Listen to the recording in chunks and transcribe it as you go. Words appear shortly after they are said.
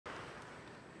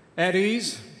At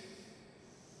ease,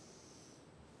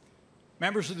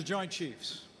 members of the Joint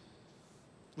Chiefs,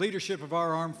 leadership of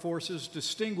our armed forces,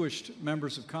 distinguished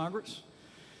members of Congress,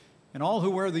 and all who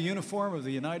wear the uniform of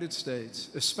the United States,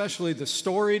 especially the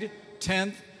storied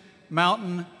 10th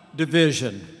Mountain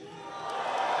Division.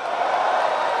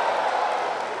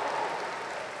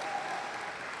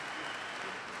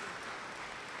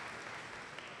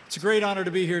 It's a great honor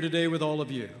to be here today with all of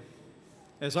you.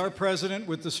 As our President,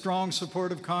 with the strong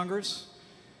support of Congress,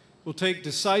 will take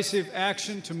decisive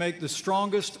action to make the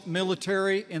strongest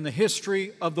military in the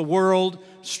history of the world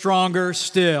stronger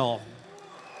still.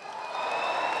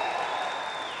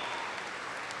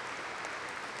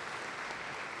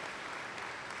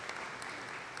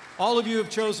 All of you have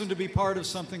chosen to be part of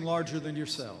something larger than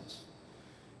yourselves.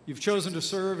 You've chosen to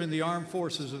serve in the armed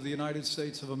forces of the United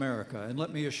States of America, and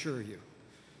let me assure you,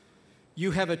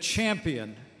 you have a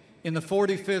champion in the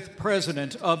 45th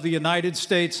President of the United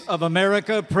States of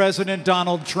America, President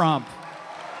Donald Trump.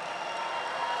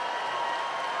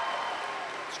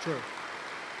 It's true.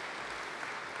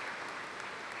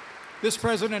 This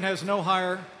president has no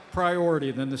higher priority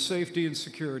than the safety and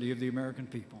security of the American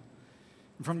people.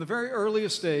 And from the very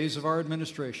earliest days of our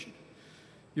administration,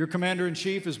 your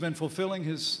Commander-in-Chief has been fulfilling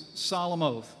his solemn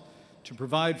oath to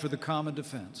provide for the common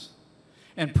defense.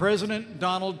 And President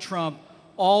Donald Trump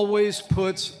always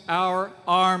puts our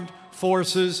armed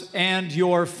forces and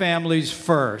your families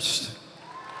first.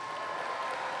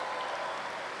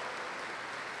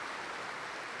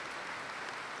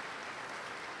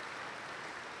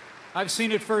 I've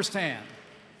seen it firsthand.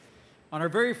 On our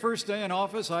very first day in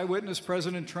office, I witnessed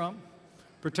President Trump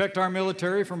protect our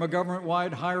military from a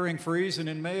government-wide hiring freeze, and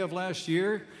in May of last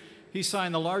year, he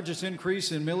signed the largest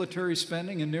increase in military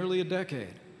spending in nearly a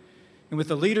decade. And with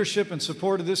the leadership and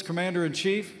support of this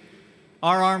Commander-in-Chief,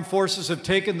 our armed forces have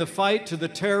taken the fight to the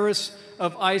terrorists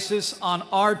of ISIS on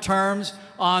our terms,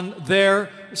 on their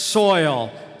soil.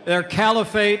 Their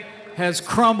caliphate has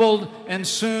crumbled, and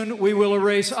soon we will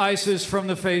erase ISIS from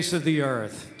the face of the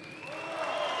earth.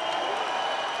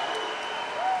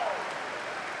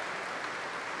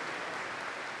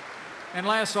 And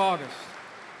last August,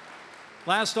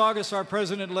 our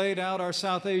president laid out our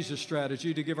South Asia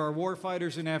strategy to give our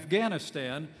warfighters in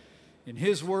Afghanistan, in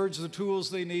his words, the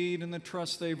tools they need and the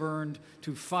trust they've earned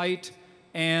to fight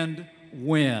and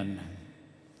win.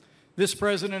 This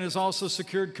president has also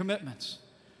secured commitments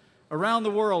around the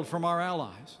world from our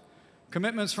allies,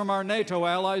 commitments from our NATO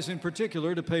allies in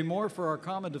particular to pay more for our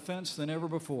common defense than ever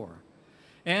before.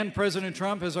 And President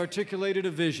Trump has articulated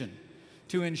a vision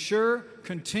to ensure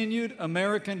continued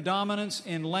American dominance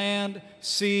in land,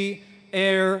 sea,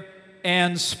 air,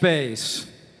 and space.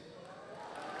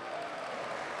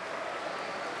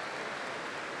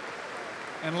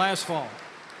 And last fall,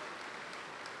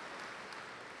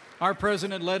 our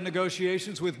president led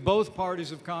negotiations with both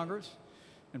parties of Congress,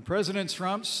 and President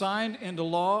Trump signed into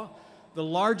law the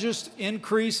largest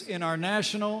increase in our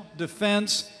national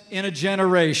defense in a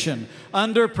generation.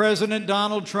 Under President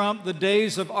Donald Trump, the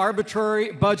days of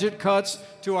arbitrary budget cuts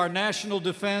to our national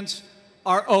defense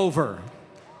are over.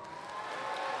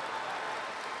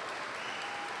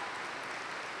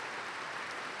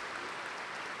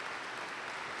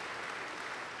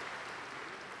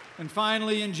 And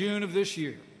finally, in June of this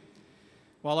year,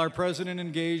 while our president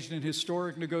engaged in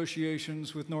historic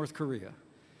negotiations with North Korea,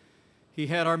 he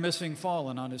had our missing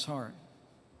fallen on his heart.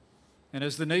 And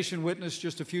as the nation witnessed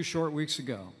just a few short weeks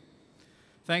ago,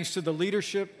 thanks to the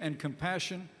leadership and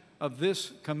compassion of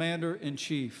this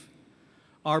Commander-in-Chief,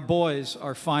 our boys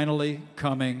are finally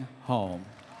coming home.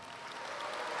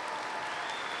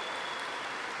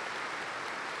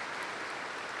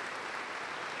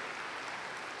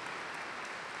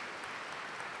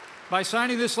 By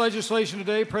signing this legislation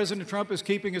today, President Trump is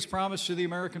keeping his promise to the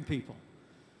American people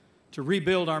to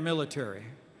rebuild our military,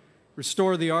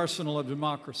 restore the arsenal of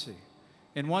democracy,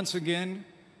 and once again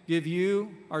give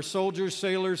you, our soldiers,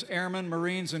 sailors, airmen,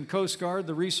 Marines, and Coast Guard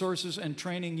the resources and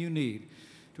training you need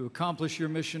to accomplish your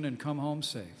mission and come home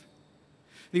safe.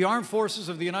 The armed forces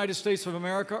of the United States of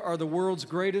America are the world's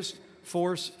greatest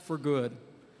force for good,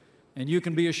 and you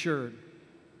can be assured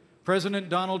President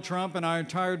Donald Trump and our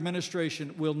entire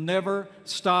administration will never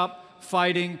stop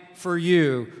fighting for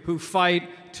you who fight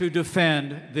to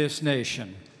defend this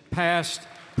nation, past,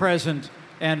 present,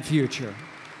 and future.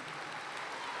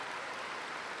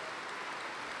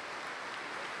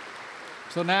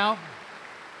 So now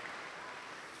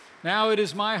it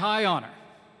is my high honor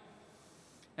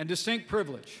and distinct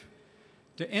privilege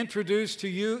to introduce to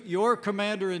you your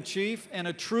Commander-in-Chief and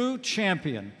a true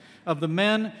champion of the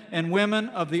men and women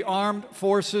of the Armed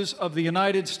Forces of the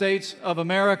United States of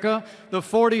America, the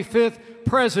 45th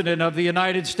President of the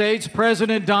United States,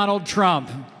 President Donald Trump.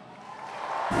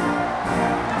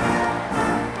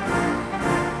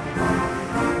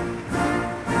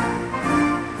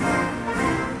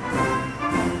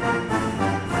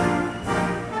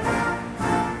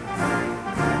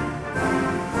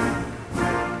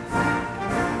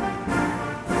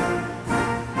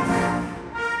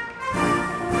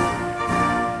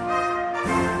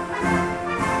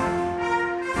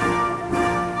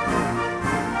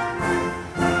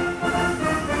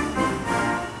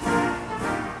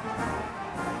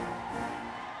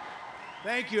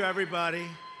 Thank you, everybody.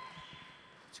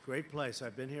 It's a great place.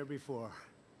 I've been here before.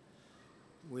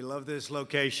 We love this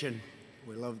location.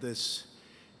 We love this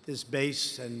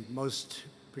base, and most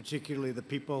particularly the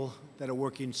people that are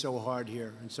working so hard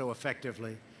here and so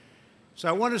effectively. So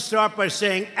I want to start by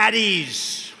saying, at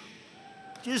ease.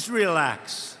 Just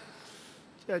relax.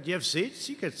 Do you have seats?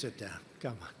 You can sit down.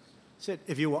 Come on. Sit.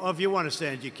 If you want to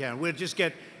stand, you can. We'll just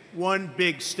get one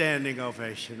big standing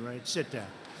ovation, right? Sit down.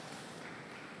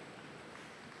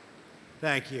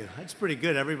 Thank you. That's pretty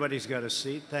good. Everybody's got a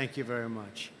seat. Thank you very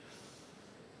much.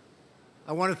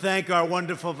 I want to thank our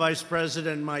wonderful Vice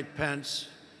President, Mike Pence,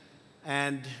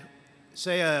 and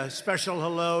say a special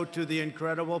hello to the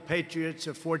incredible patriots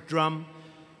of Fort Drum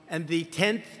and the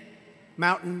 10th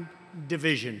Mountain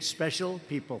Division. Special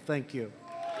people. Thank you.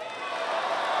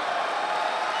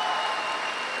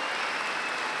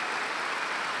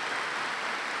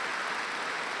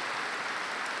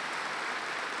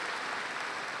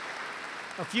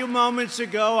 A few moments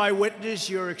ago, I witnessed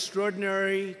your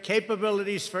extraordinary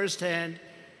capabilities firsthand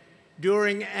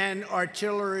during an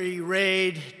artillery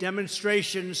raid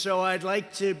demonstration, so I'd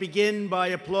like to begin by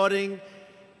applauding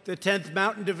the 10th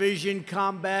Mountain Division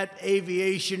Combat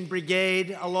Aviation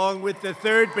Brigade, along with the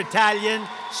 3rd Battalion,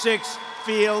 6th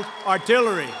Field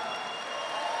Artillery.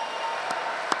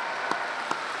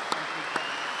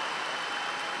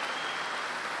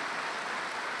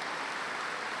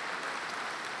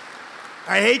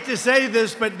 I hate to say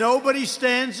this, but nobody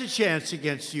stands a chance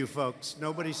against you folks.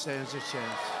 Nobody stands a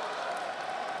chance.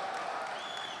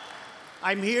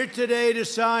 I'm here today to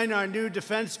sign our new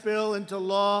defense bill into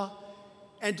law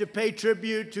and to pay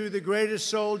tribute to the greatest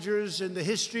soldiers in the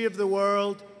history of the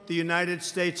world, the United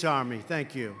States Army.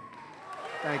 Thank you.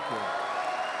 Thank you.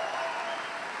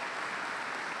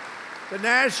 The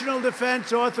National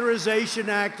Defense Authorization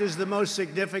Act is the most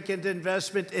significant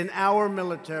investment in our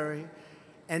military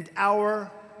and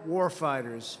our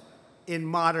warfighters in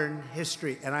modern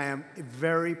history, and I am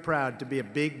very proud to be a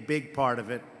big, big part of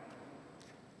it.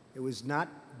 It was not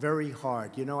very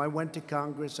hard. You know, I went to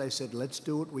Congress, I said, let's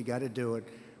do it, we got to do it.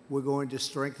 We're going to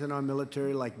strengthen our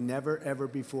military like never, ever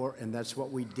before, and that's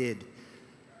what we did.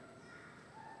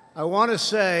 I want to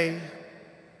say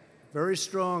very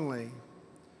strongly,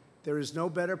 there is no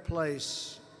better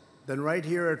place than right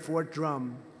here at Fort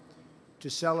Drum to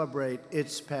celebrate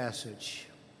its passage.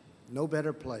 No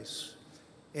better place.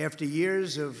 After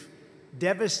years of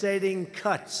devastating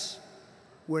cuts,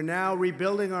 we're now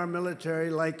rebuilding our military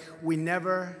like we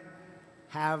never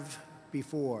have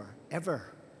before,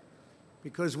 ever.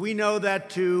 Because we know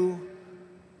that to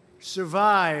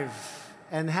survive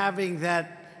and having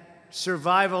that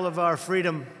survival of our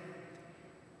freedom,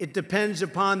 it depends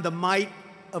upon the might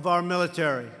of our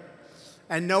military.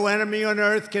 And no enemy on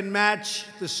earth can match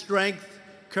the strength,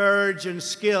 courage, and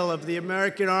skill of the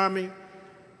American Army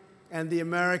and the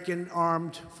American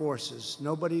Armed Forces.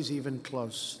 Nobody's even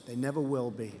close. They never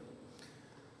will be.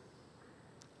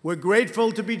 We're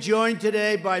grateful to be joined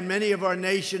today by many of our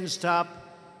nation's top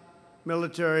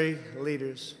military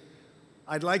leaders.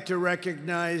 I'd like to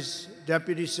recognize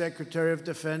Deputy Secretary of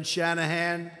Defense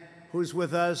Shanahan, who's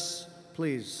with us.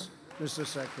 Please, Mr.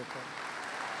 Secretary.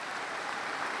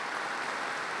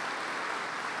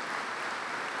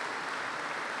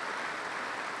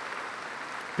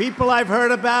 People I've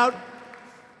heard about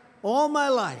all my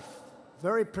life.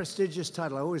 Very prestigious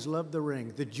title. I always loved the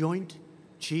ring. The Joint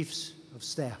Chiefs of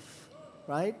Staff,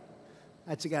 right?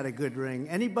 That's got a good ring.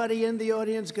 Anybody in the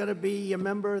audience going to be a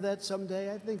member of that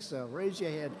someday? I think so. Raise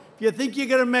your hand. If you think you're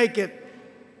going to make it,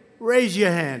 raise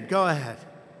your hand. Go ahead.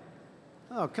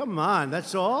 Oh, come on.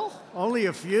 That's all? Only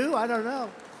a few? I don't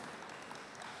know.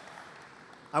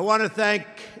 I want to thank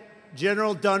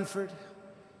General Dunford,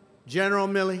 General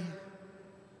Milley,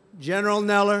 General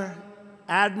Neller,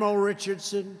 Admiral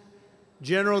Richardson,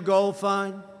 General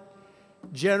Goldfein,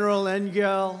 General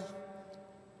Engel,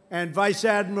 and Vice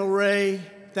Admiral Ray.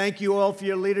 Thank you all for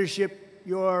your leadership.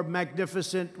 You're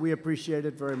magnificent. We appreciate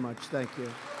it very much. Thank you.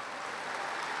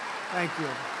 Thank you.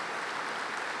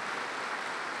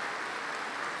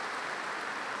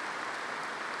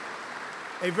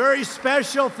 A very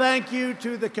special thank you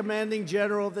to the Commanding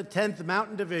General of the 10th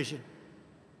Mountain Division,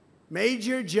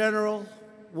 Major General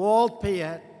Walt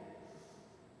Piet.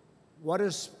 What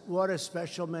a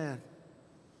special man.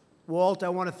 Walt, I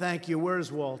want to thank you.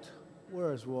 Where's Walt?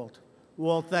 Where is Walt?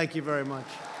 Walt, thank you very much.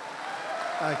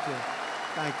 Thank you.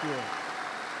 Thank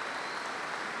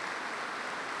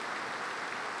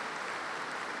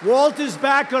you. Walt is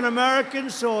back on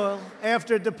American soil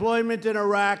after deployment in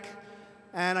Iraq,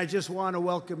 and I just want to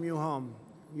welcome you home.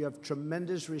 You have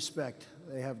tremendous respect.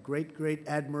 They have great, great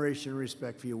admiration and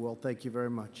respect for you, Walt. Thank you very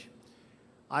much.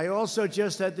 I also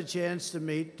just had the chance to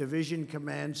meet Division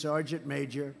Command Sergeant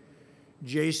Major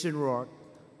Jason Rourke,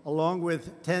 along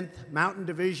with 10th Mountain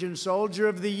Division Soldier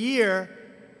of the Year,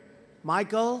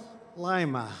 Michael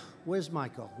Lima. Where's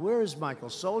Michael? Where is Michael?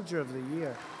 Soldier of the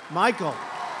Year. Michael.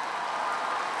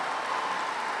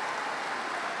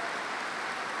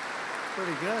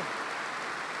 Pretty good.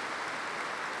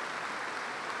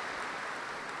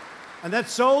 And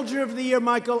that's Soldier of the Year,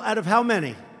 Michael, out of how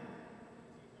many?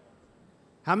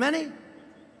 How many?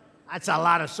 That's a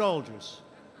lot of soldiers.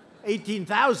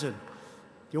 18,000. Do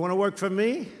you want to work for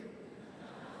me?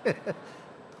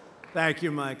 Thank you,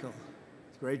 Michael.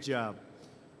 Great job.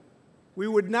 We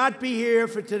would not be here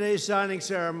for today's signing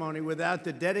ceremony without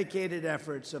the dedicated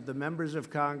efforts of the members of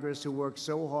Congress who worked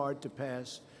so hard to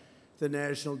pass the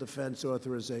National Defense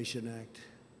Authorization Act.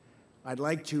 I'd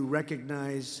like to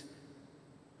recognize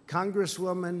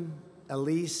Congresswoman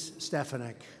Elise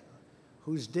Stefanik,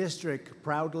 whose district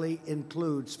proudly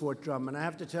includes Fort Drum. And I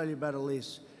have to tell you about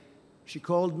Elise. She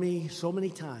called me so many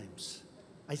times.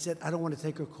 I said, I don't want to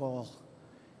take her call.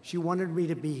 She wanted me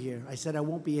to be here. I said, I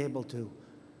won't be able to.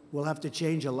 We'll have to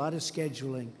change a lot of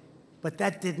scheduling. But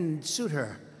that didn't suit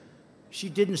her. She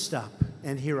didn't stop,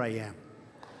 and here I am.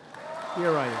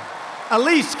 Here I am.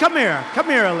 Elise, come here. Come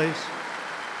here, Elise.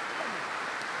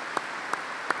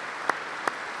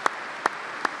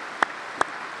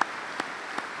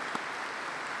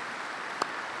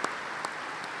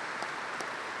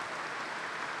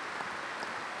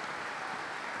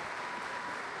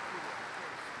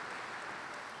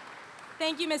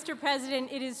 Thank you, Mr. President.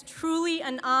 It is truly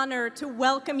an honor to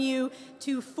welcome you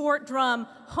to Fort Drum,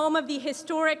 home of the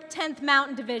historic 10th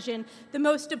Mountain Division, the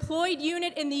most deployed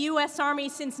unit in the U.S. Army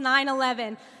since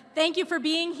 9/11. Thank you for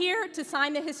being here to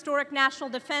sign the historic National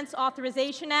Defense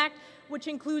Authorization Act, which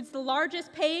includes the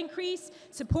largest pay increase,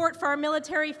 support for our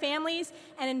military families,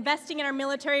 and investing in our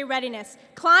military readiness.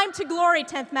 Climb to glory,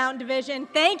 10th Mountain Division.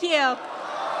 Thank you.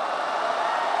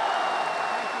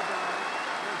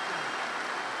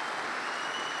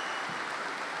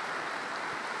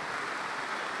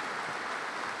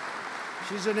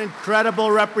 She's an incredible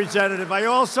representative. I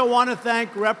also want to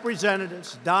thank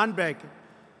Representatives Don Bacon,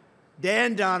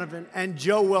 Dan Donovan, and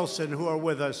Joe Wilson, who are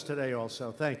with us today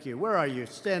also. Thank you. Where are you?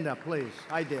 Stand up, please.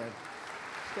 I did.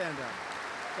 Stand up.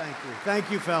 Thank you.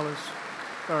 Thank you, fellas.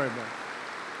 Very much.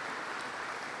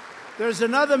 There's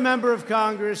another member of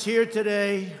Congress here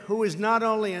today who is not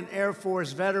only an Air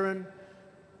Force veteran,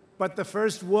 but the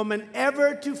first woman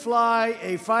ever to fly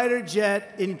a fighter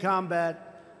jet in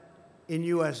combat in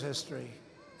U.S. history.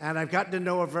 And I've gotten to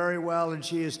know her very well, and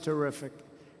she is terrific.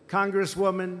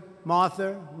 Congresswoman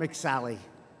Martha McSally.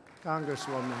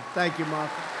 Congresswoman. Thank you,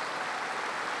 Martha.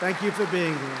 Thank you for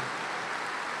being here.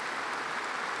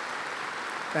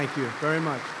 Thank you very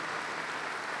much.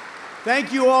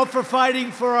 Thank you all for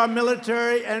fighting for our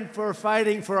military and for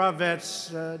fighting for our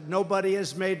vets. Nobody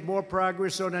has made more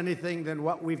progress on anything than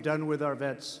what we've done with our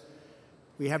vets.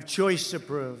 We have choice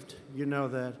approved. You know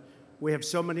that. We have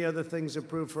so many other things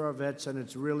approved for our vets, and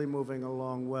it's really moving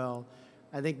along well.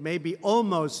 I think maybe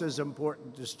almost as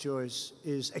important as choice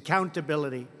is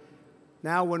accountability.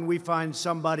 Now, when we find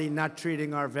somebody not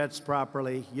treating our vets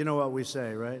properly, you know what we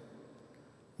say, right?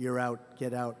 You're out,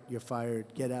 get out, you're fired,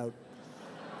 get out.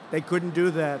 They couldn't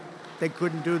do that. They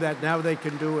couldn't do that. Now they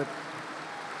can do it.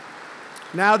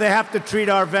 Now they have to treat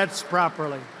our vets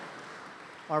properly.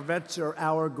 Our vets are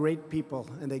our great people,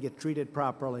 and they get treated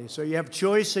properly. So you have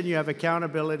choice and you have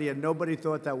accountability, and nobody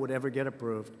thought that would ever get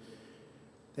approved.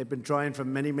 They've been trying for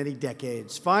many, many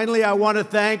decades. Finally, I want to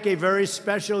thank a very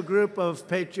special group of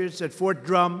patriots at Fort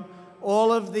Drum,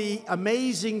 all of the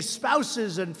amazing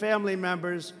spouses and family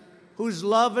members whose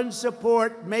love and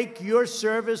support make your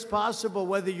service possible,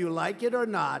 whether you like it or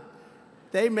not.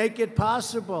 They make it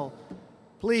possible.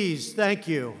 Please, thank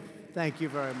you. Thank you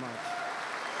very much.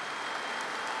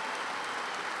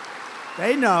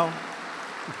 They know.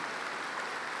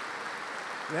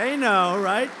 They know,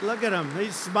 right? Look at him.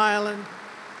 He's smiling.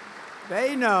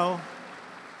 They know.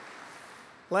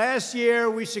 Last year,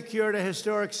 we secured a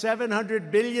historic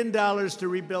 $700 billion to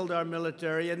rebuild our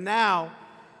military, and now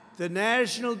the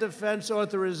National Defense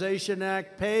Authorization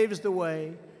Act paves the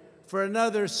way for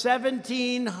another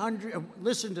 1,700.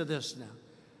 Listen to this now.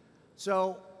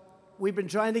 So we've been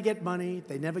trying to get money.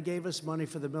 They never gave us money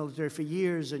for the military for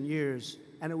years and years,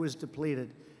 and it was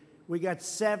depleted. We got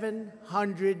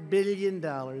 $700 billion,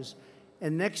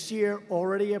 and next year,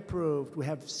 already approved, we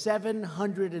have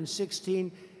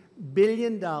 $716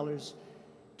 billion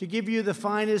to give you the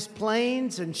finest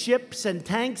planes and ships and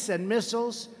tanks and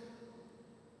missiles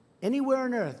anywhere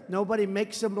on earth. Nobody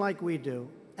makes them like we do.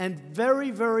 And very,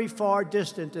 very far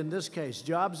distant in this case.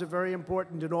 Jobs are very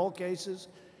important in all cases,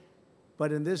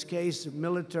 but in this case,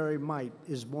 military might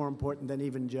is more important than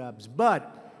even jobs.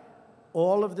 But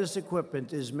all of this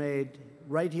equipment is made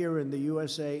right here in the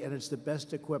USA, and it's the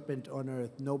best equipment on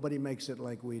earth. Nobody makes it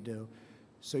like we do.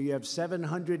 So you have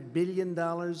 $700 billion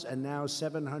and now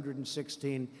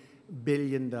 $716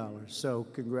 billion. So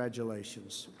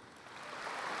congratulations.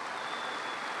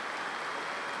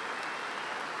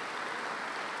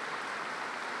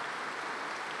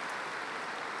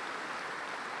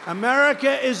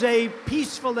 America is a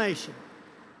peaceful nation,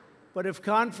 but if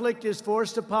conflict is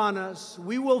forced upon us,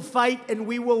 we will fight and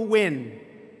we will win.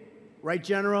 Right,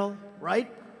 General?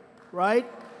 Right? Right?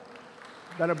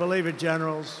 Better believe it,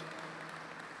 generals.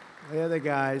 They're the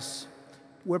guys.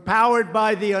 We're powered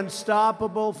by the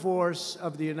unstoppable force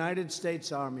of the United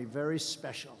States Army, very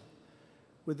special.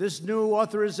 With this new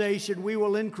authorization, we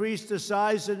will increase the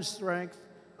size and strength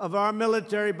of our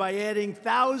military by adding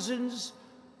thousands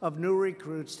of new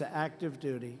recruits to active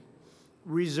duty,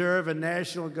 reserve, and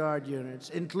National Guard units,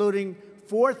 including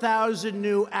 4,000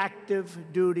 new active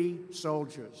duty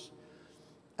soldiers.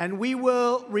 And we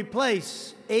will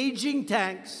replace aging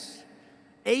tanks,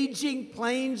 aging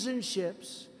planes and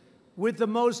ships with the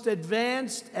most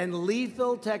advanced and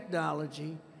lethal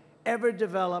technology ever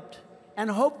developed, and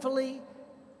hopefully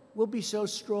we'll be so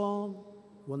strong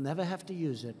we'll never have to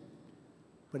use it.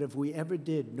 But if we ever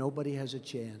did, nobody has a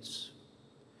chance.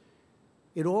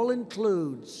 It all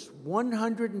includes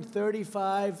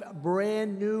 135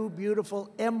 brand new,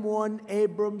 beautiful M1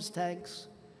 Abrams tanks,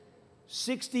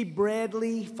 60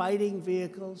 Bradley fighting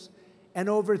vehicles, and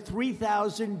over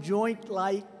 3,000 Joint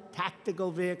Light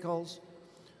Tactical Vehicles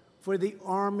for the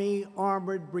Army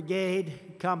Armored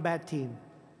Brigade Combat Team.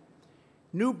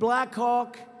 New Black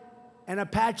Hawk and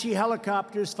Apache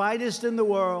helicopters, finest in the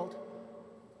world,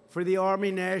 for the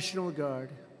Army National Guard.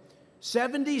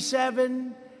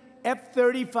 77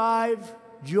 F-35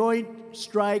 Joint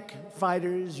Strike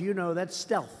Fighters. You know, that's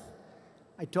stealth.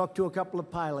 I talked to a couple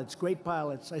of pilots, great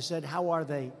pilots. I said, how are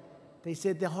they? They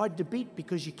said, they're hard to beat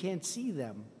because you can't see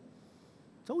them.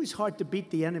 It's always hard to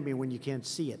beat the enemy when you can't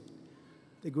see it.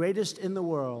 The greatest in the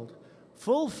world.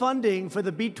 Full funding for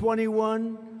the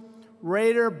B-21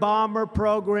 Raider bomber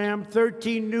program,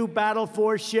 13 new Battle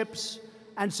Force ships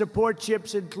and support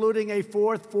ships, including a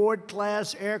 4th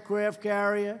Ford-class aircraft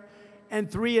carrier,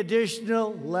 and 3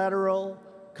 additional lateral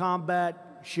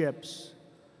combat ships.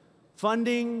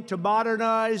 Funding to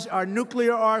modernize our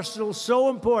nuclear arsenal, so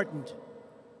important.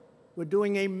 We're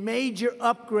doing a major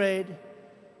upgrade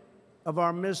of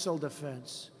our missile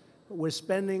defense. But we're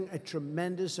spending a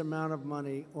tremendous amount of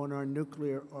money on our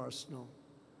nuclear arsenal.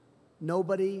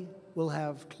 Nobody will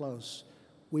have close.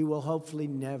 We will hopefully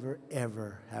never,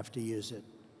 ever have to use it.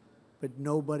 But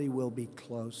nobody will be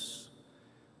close.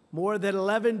 More than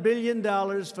 $11 billion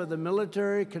for the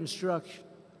military construction,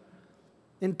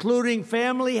 including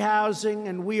family housing,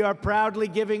 and we are proudly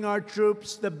giving our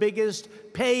troops the biggest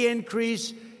pay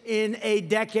increase in a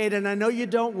decade. And I know you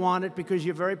don't want it because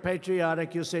you're very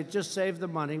patriotic. You'll say, just save the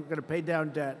money. We're going to pay down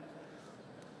debt.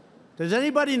 Does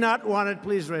anybody not want it?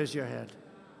 Please raise your hand.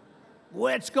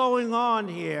 What's going on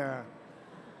here?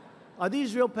 Are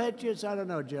these real patriots? I don't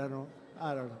know, General.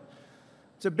 I don't know.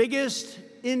 It's the biggest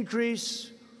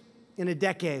increase in a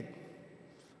decade.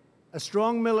 A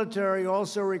strong military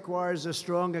also requires a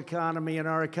strong economy, and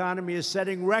our economy is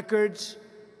setting records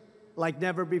like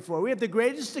never before. We have the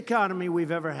greatest economy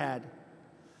we've ever had.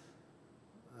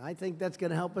 I think that's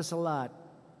going to help us a lot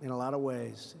in a lot of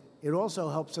ways. It also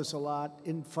helps us a lot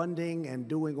in funding and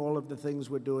doing all of the things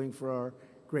we're doing for our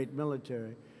great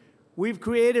military. We've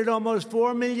created almost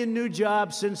 4 million new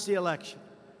jobs since the election,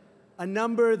 a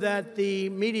number that the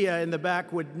media in the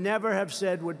back would never have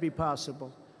said would be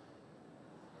possible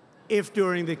if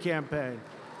during the campaign.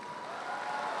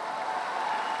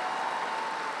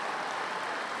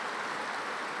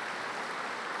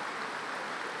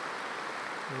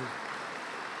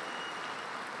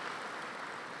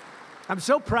 I'm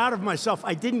so proud of myself,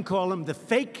 I didn't call them the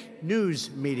fake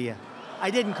news media. I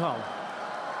didn't call them.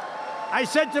 I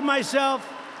said to myself,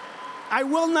 I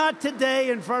will not today,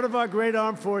 in front of our great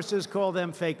armed forces, call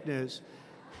them fake news.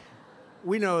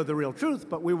 We know the real truth,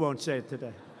 but we won't say it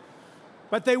today.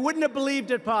 But they wouldn't have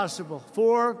believed it possible.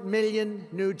 4 million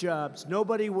new jobs.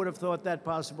 Nobody would have thought that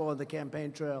possible on the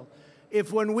campaign trail.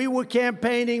 If when we were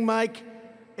campaigning, Mike,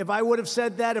 if I would have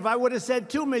said that, if I would have said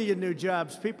 2 million new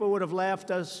jobs, people would have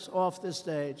laughed us off the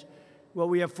stage. Well,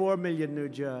 we have 4 million new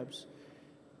jobs.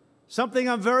 Something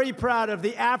I'm very proud of,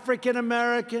 the African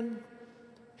American,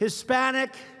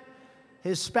 Hispanic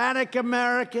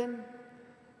American,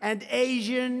 and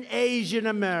Asian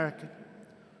American.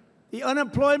 The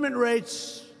unemployment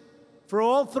rates for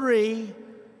all three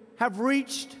have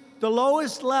reached the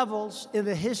lowest levels in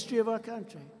the history of our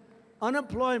country.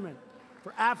 Unemployment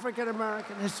for African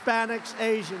American, Hispanics,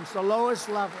 Asians, the lowest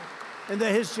level in the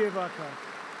history of our country.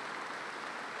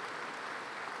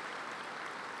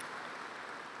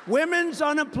 Women's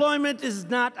unemployment is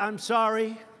not, I'm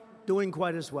sorry, doing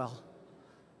quite as well.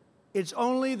 It's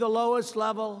only the lowest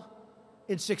level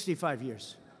in 65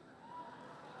 years.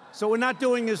 So we're not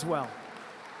doing as well.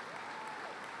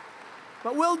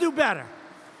 But we'll do better.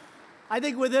 I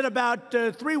think within about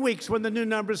 3 weeks, when the new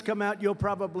numbers come out, you'll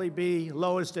probably be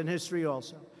lowest in history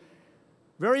also.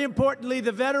 Very importantly,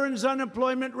 the veterans'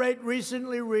 unemployment rate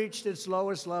recently reached its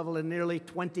lowest level in nearly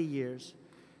 20 years.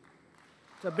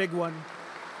 It's a big one.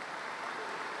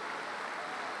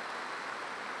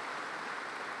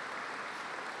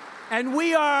 And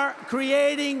we are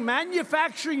creating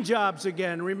manufacturing jobs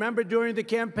again. Remember, during the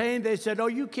campaign, they said, oh,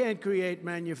 you can't create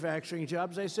manufacturing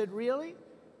jobs. I said, really?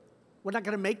 We're not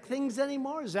going to make things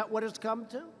anymore? Is that what it's come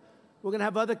to? We're going to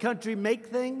have other countries make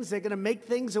things? They're going to make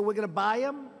things and we're going to buy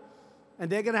them?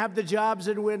 And they're going to have the jobs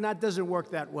and we're not? Doesn't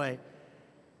work that way.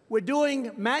 We're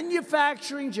doing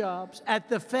manufacturing jobs at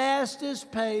the fastest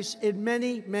pace in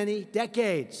many, many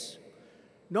decades.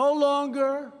 No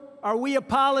longer are we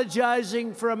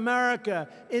apologizing for America.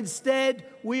 Instead,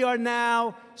 we are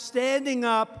now standing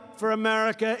up for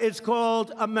America. It's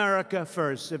called America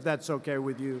First, if that's okay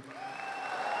with you.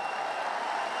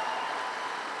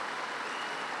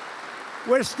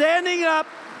 We're standing up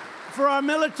for our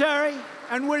military,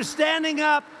 and we're standing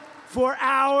up for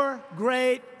our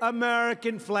great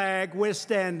American flag. We're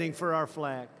standing for our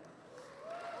flag.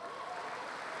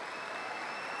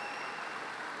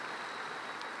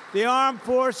 The armed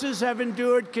forces have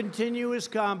endured continuous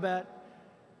combat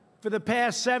for the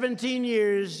past 17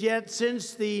 years, yet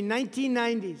since the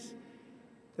 1990s,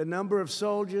 the number of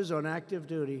soldiers on active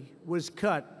duty was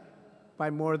cut by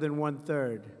more than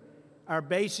 1/3. Our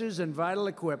bases and vital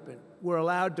equipment were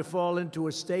allowed to fall into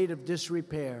a state of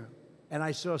disrepair, and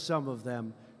I saw some of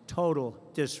them, total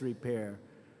disrepair.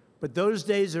 But those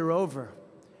days are over.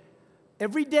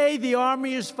 Every day the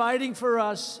Army is fighting for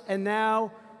us, and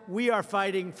now we are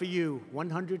fighting for you,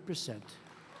 100%.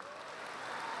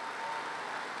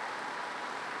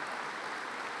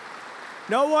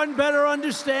 No one better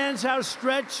understands how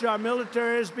stretched our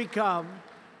military has become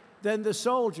than the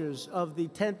soldiers of the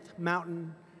 10th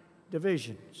Mountain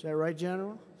Division. Is that right,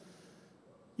 General?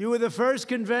 You were the first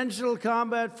conventional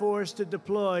combat force to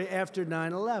deploy after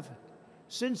 9/11.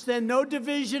 Since then, no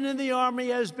division in the Army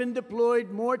has been deployed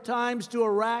more times to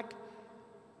Iraq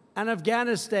and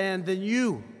Afghanistan than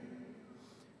you.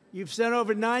 You've sent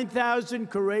over 9,000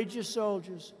 courageous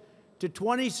soldiers to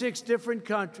 26 different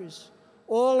countries,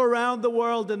 all around the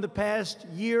world in the past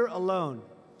year alone.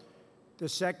 The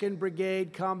 2nd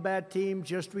Brigade Combat Team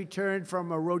just returned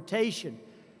from a rotation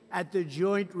at the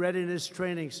Joint Readiness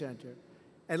Training Center.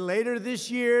 And later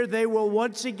this year, they will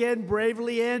once again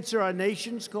bravely answer our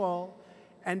nation's call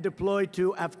and deploy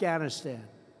to Afghanistan.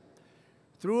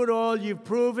 Through it all, you've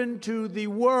proven to the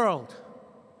world,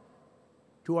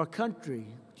 to our country,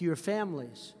 to your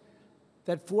families,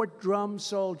 that Fort Drum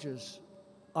soldiers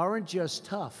aren't just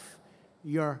tough,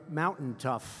 you're mountain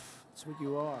tough. That's what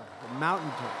you are, a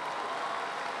mountain tough.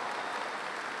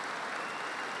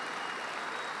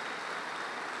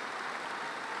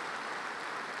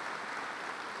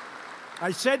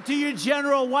 I said to you,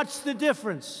 General, what's the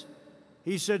difference?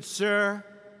 He said, sir,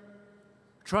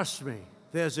 trust me,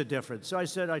 there's a difference. So I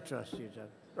said, I trust you, General,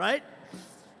 right?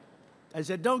 I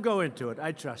said, don't go into it,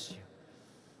 I trust you.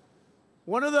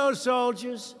 One of those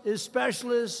soldiers is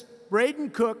Specialist Braden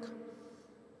Cook,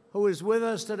 who is with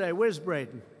us today. Where's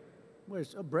Braden?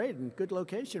 Where's Braden? Good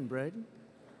location, Braden.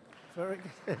 Very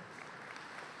good.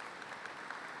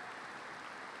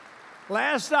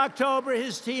 Last October,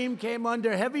 his team came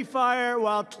under heavy fire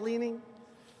while cleaning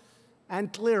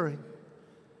and clearing.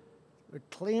 We're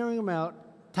clearing them out.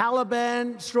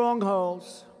 Taliban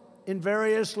strongholds in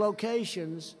various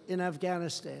locations in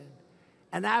Afghanistan.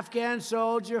 An Afghan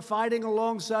soldier fighting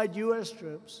alongside U.S.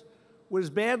 troops was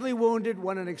badly wounded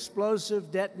when an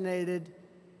explosive detonated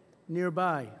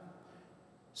nearby.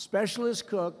 Specialist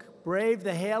Cook braved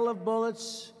the hail of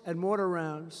bullets and mortar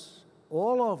rounds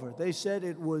all over. They said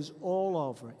it was all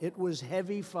over. It was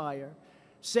heavy fire,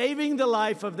 saving the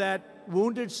life of that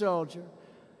wounded soldier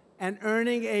and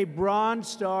earning a Bronze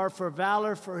Star for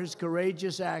valor for his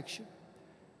courageous action.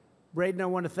 Braden, I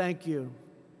want to thank you.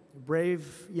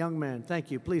 Brave young man.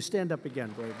 Thank you. Please stand up again,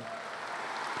 Braden.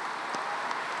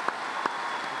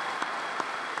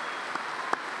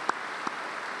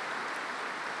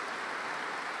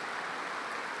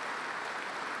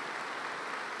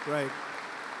 Great.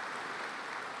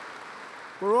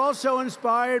 We're also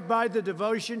inspired by the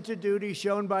devotion to duty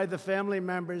shown by the family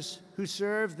members who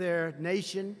serve their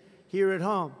nation here at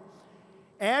home.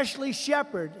 Ashley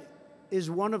Shepard is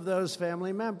one of those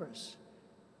family members.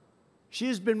 She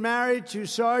has been married to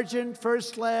Sergeant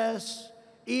First Class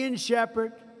Ian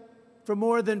Shepard for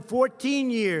more than 14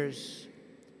 years.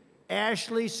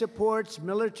 Ashley supports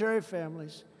military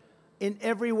families in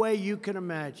every way you can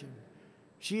imagine.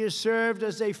 She has served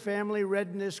as a family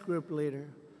readiness group leader,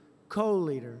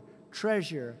 co-leader,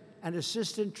 treasurer, and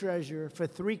assistant treasurer for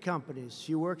 3 companies.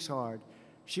 She works hard.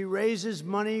 She raises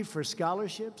money for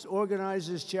scholarships,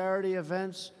 organizes charity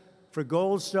events for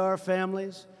Gold Star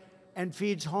families, and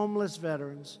feeds homeless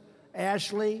veterans.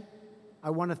 Ashley, I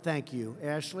want to thank you.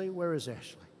 Ashley, where is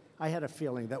Ashley? I had a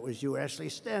feeling that was you, Ashley.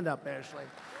 Stand up, Ashley.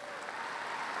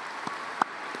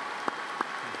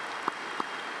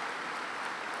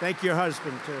 Thank your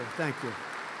husband, too. Thank you.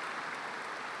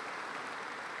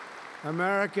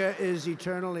 America is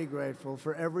eternally grateful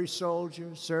for every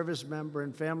soldier, service member,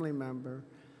 and family member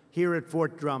here at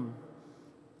Fort Drum.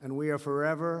 And we are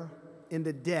forever in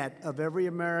the debt of every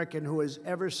American who has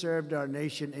ever served our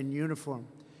nation in uniform.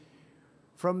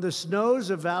 From the snows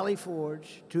of Valley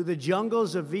Forge to the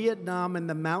jungles of Vietnam and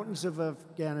the mountains of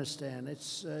Afghanistan,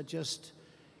 it's just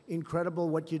incredible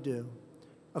what you do.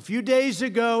 A few days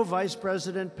ago, Vice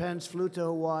President Pence flew to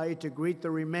Hawaii to greet the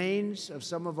remains of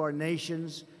some of our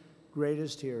nation's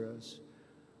greatest heroes,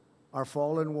 our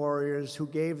fallen warriors who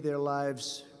gave their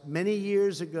lives many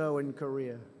years ago in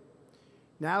Korea.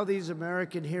 Now these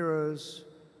American heroes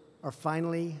are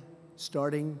finally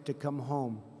starting to come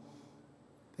home.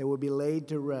 They will be laid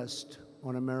to rest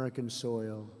on American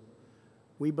soil.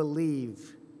 We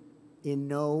believe in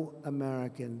no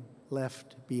American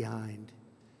left behind.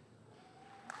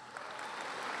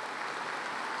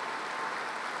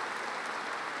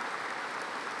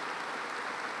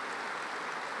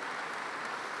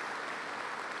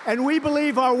 And we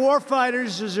believe our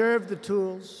warfighters deserve the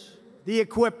tools, the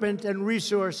equipment, and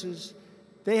resources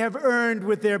they have earned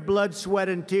with their blood, sweat,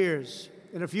 and tears.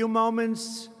 In a few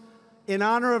moments, in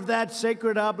honor of that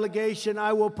sacred obligation,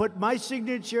 I will put my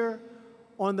signature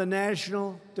on the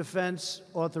National Defense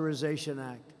Authorization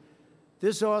Act.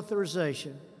 This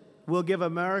authorization will give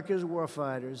America's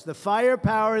warfighters the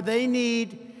firepower they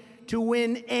need to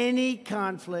win any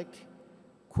conflict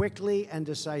quickly and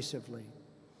decisively.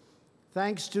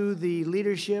 Thanks to the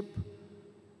leadership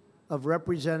of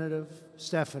Representative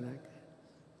Stefanik,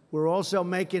 we're also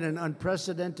making an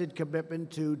unprecedented commitment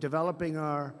to developing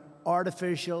our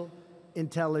artificial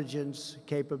intelligence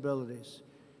capabilities.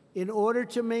 In order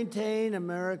to maintain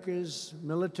America's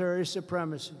military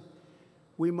supremacy,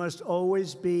 we must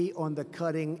always be on the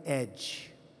cutting edge.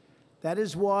 That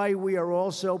is why we are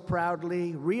also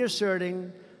proudly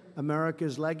reasserting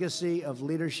America's legacy of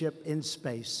leadership in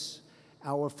space.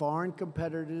 Our foreign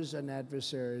competitors and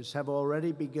adversaries have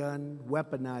already begun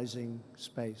weaponizing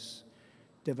space,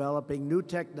 developing new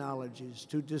technologies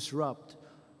to disrupt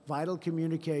vital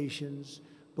communications,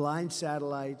 blind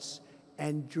satellites,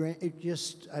 and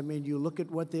you look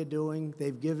at what they're doing.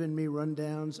 They've given me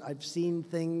rundowns. I've seen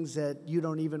things that you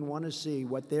don't even want to see,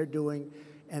 what they're doing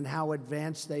and how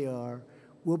advanced they are.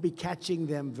 We'll be catching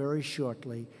them very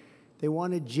shortly. They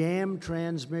want to jam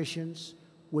transmissions,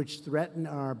 which threaten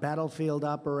our battlefield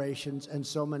operations and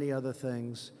so many other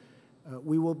things.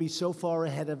 We will be so far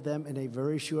ahead of them in a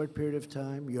very short period of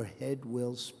time, your head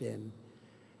will spin.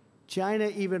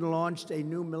 China even launched a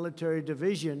new military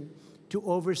division to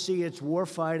oversee its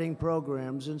warfighting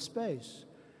programs in space.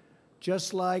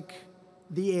 Just like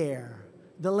the air,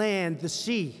 the land, the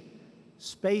sea,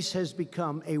 space has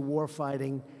become a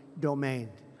warfighting domain.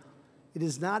 It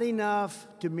is not enough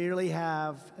to merely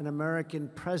have an American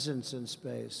presence in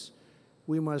space.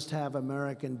 We must have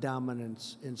American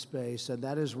dominance in space, and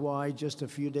that is why just a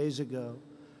few days ago,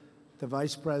 the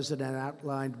Vice President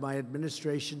outlined my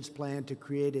administration's plan to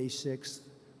create a 6th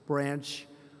branch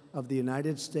of the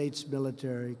United States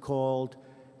military called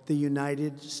the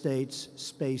United States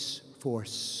Space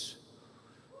Force.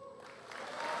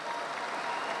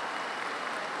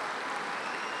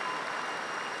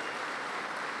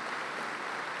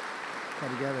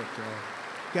 Gotta get it,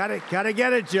 Joe. Gotta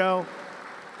get it, Joe.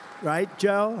 Right,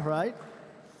 Joe? Right?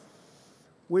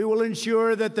 We will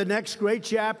ensure that the next great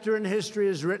chapter in history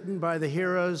is written by the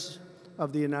heroes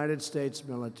of the United States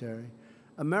military.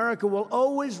 America will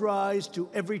always rise to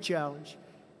every challenge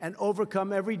and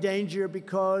overcome every danger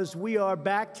because we are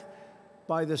backed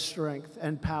by the strength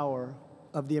and power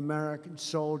of the American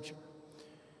soldier.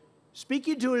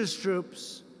 Speaking to his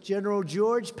troops, General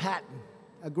George Patton,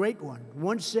 a great one,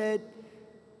 once said,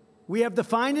 "We have the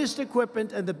finest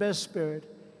equipment and the best spirit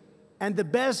and the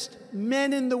best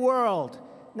men in the world."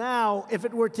 Now, if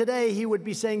it were today, he would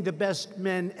be saying the best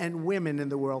men and women in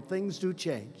the world. Things do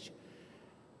change.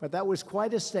 But that was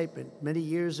quite a statement many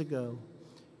years ago.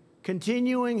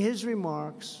 Continuing his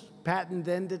remarks, Patton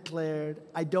then declared,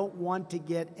 "I don't want to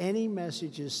get any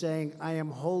messages saying I am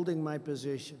holding my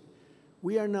position.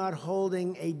 We are not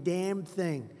holding a damn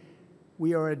thing.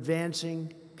 We are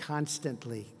advancing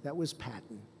constantly." That was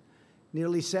Patton.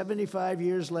 Nearly 75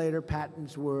 years later,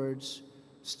 Patton's words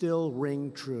still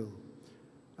ring true.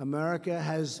 America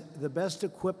has the best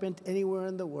equipment anywhere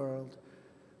in the world.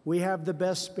 We have the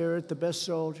best spirit, the best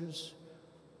soldiers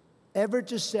ever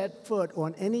to set foot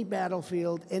on any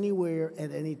battlefield, anywhere,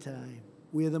 at any time.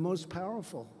 We are the most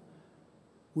powerful.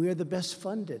 We are the best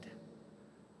funded.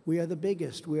 We are the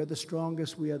biggest. We are the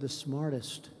strongest. We are the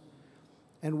smartest.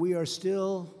 And we are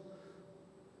still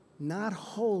not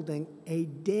holding a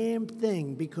damn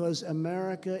thing because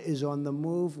America is on the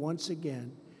move once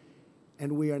again,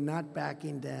 and we are not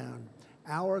backing down.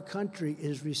 Our country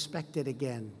is respected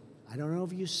again. I don't know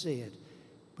if you see it,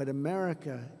 but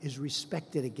America is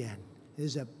respected again.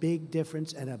 There's a big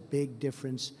difference, and a big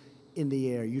difference in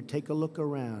the air. You take a look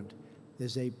around.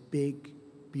 There's a big,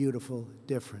 beautiful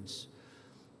difference.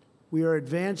 We are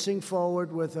advancing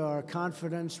forward with our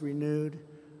confidence renewed,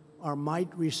 our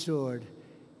might restored,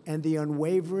 and the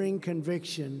unwavering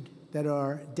conviction that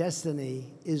our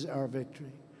destiny is our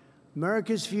victory.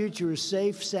 America's future is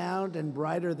safe, sound, and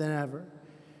brighter than ever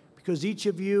because each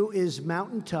of you is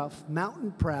mountain tough,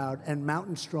 mountain proud, and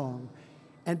mountain strong,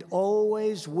 and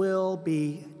always will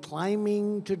be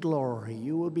climbing to glory.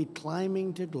 You will be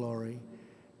climbing to glory.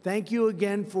 Thank you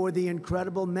again for the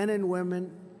incredible men and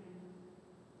women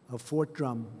of Fort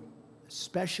Drum.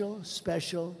 Special,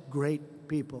 special, great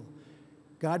people.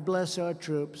 God bless our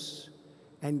troops,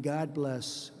 and God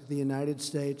bless the United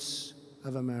States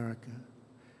of America.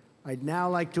 I'd now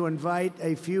like to invite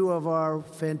a few of our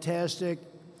fantastic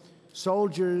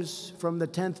soldiers from the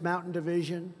 10th Mountain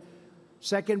Division,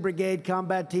 2nd Brigade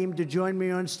Combat Team to join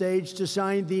me on stage to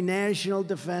sign the National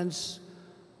Defense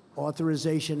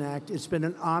Authorization Act. It's been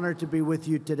an honor to be with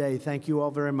you today. Thank you all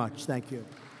very much. Thank you.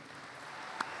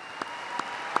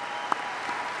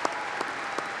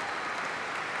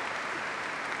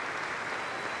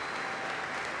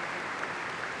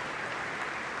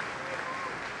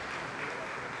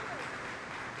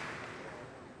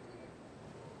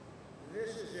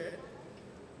 This is it,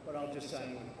 but I'll just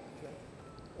sign one, okay?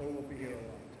 Or we'll be here a long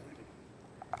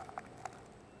time.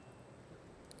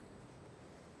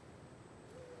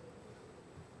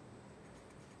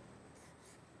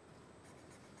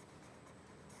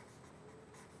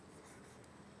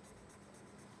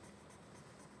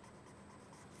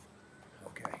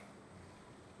 Okay,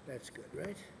 that's good,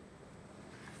 right?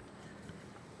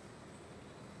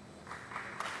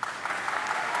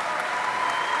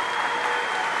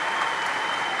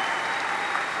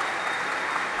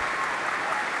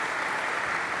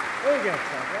 There you go,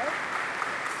 Chuck, right?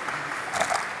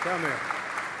 Come here.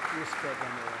 You spread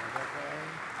them around, okay?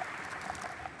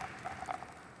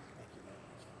 Thank you very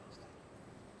much.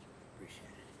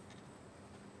 Appreciate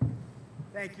it.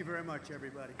 Thank you very much,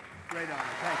 everybody. Great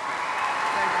honor. Thank you.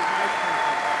 Thank you.